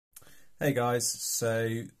Hey guys,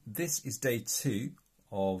 so this is day two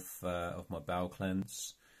of my bowel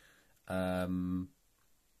cleanse. Um,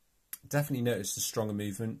 Definitely noticed a stronger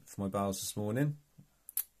movement for my bowels this morning,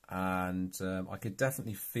 and I could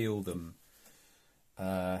definitely feel them when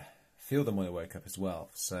I woke up as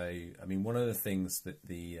well. So, I mean, one of the things that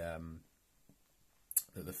the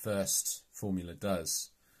first formula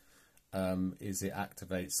does is it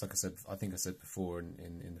activates, like I said, I think I said before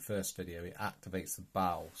in the first video, it activates the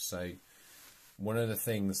bowel. So one of the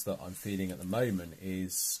things that I'm feeling at the moment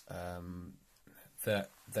is that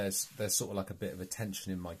there's sort of like a bit of a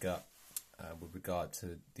tension in my gut with regard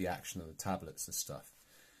to the action of the tablets and stuff,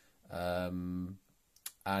 and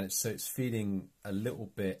it's feeling a little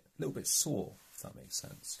bit sore, if that makes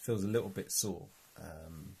sense. It feels a little bit sore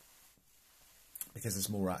because there's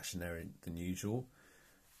more action there than usual,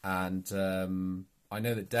 and I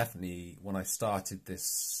know that definitely when I started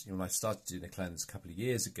this, when I started doing the cleanse a couple of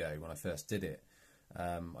years ago, when I first did it,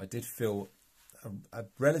 I did feel a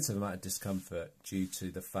relative amount of discomfort due to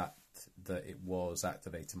the fact that it was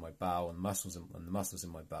activating my bowel and the muscles in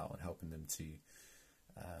my bowel and helping them to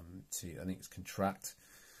I think it's contract,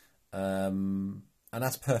 and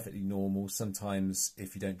that's perfectly normal. Sometimes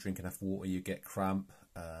if you don't drink enough water, you get cramp.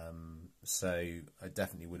 So I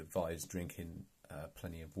definitely would advise drinking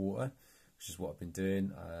plenty of water, which is what I've been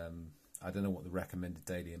doing. I don't know what the recommended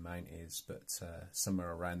daily amount is, but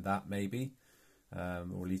somewhere around that maybe.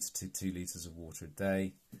 Or a litre to 2 litres of water a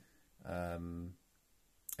day.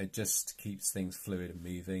 It just keeps things fluid and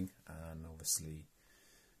moving, and obviously,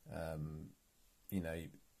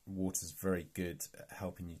 water's very good at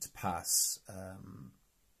helping you to pass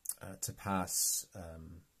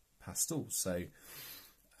stools. So,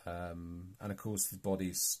 and of course, the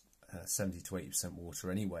body's 70 to 80%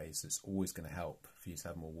 water anyway, so it's always going to help for you to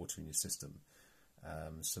have more water in your system.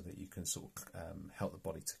 So that you can sort of help the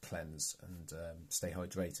body to cleanse and stay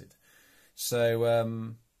hydrated.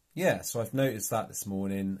 So so I've noticed that this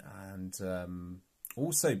morning, and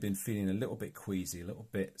also been feeling a little bit queasy, a little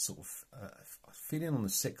bit sort of feeling on the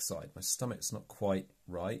sick side. My stomach's not quite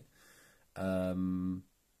right, so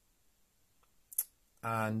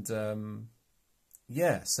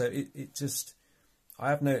it just, I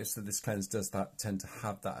have noticed that this cleanse does tend to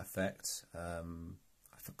have that effect.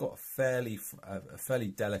 I've got a fairly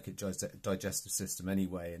delicate digestive system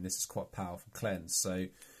anyway, and this is quite a powerful cleanse. So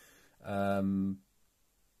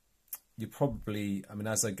you probably, I mean,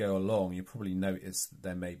 as I go along, you probably notice that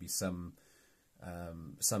there may be some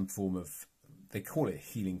form of, they call it a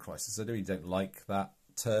healing crisis. I really don't like that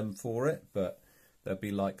term for it, but there'll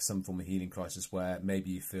be like some form of healing crisis where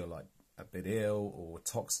maybe you feel like a bit ill or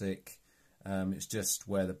toxic. It's just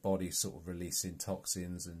where the body's sort of releasing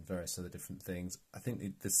toxins and various other different things. I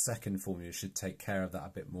think the second formula should take care of that a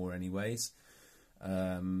bit more anyways.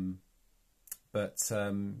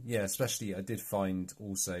 Especially I did find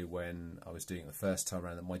also when I was doing it the first time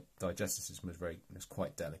around that my digestive system was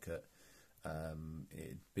quite delicate. It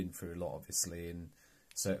had been through a lot, obviously, and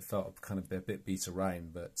so it felt kind of a bit beat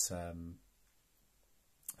around, but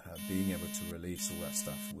being able to release all that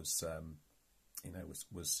stuff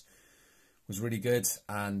was really good,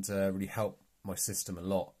 and really helped my system a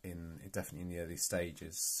lot definitely in the early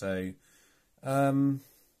stages. So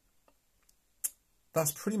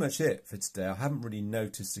that's pretty much it for today. I haven't really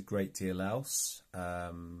noticed a great deal else.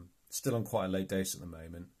 Still on quite a low dose at the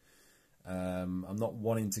moment. I'm not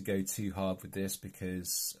wanting to go too hard with this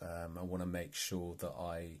because I want to make sure that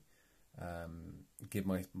I give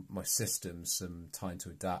my system some time to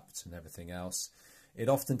adapt and everything else. It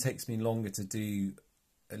often takes me longer to do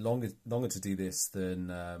this than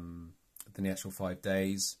the actual 5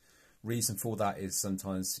 days. Reason for that is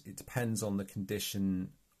sometimes it depends on the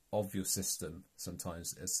condition of your system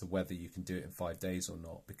sometimes as to whether you can do it in 5 days or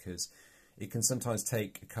not, because it can sometimes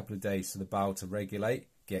take a couple of days for the bowel to regulate,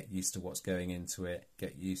 get used to what's going into it,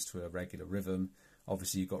 get used to a regular rhythm.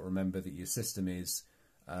 Obviously you've got to remember that your system is,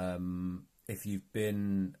 if you've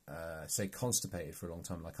been say constipated for a long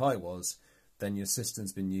time like I was, then your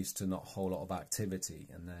system's been used to not a whole lot of activity,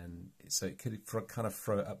 and then so it could kind of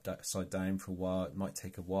throw it upside down for a while. It might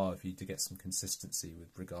take a while for you to get some consistency with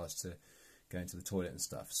regards to going to the toilet and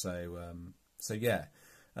stuff. So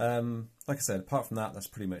like I said, apart from that, that's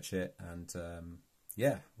pretty much it, and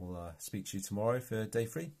we'll speak to you tomorrow for day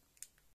 3.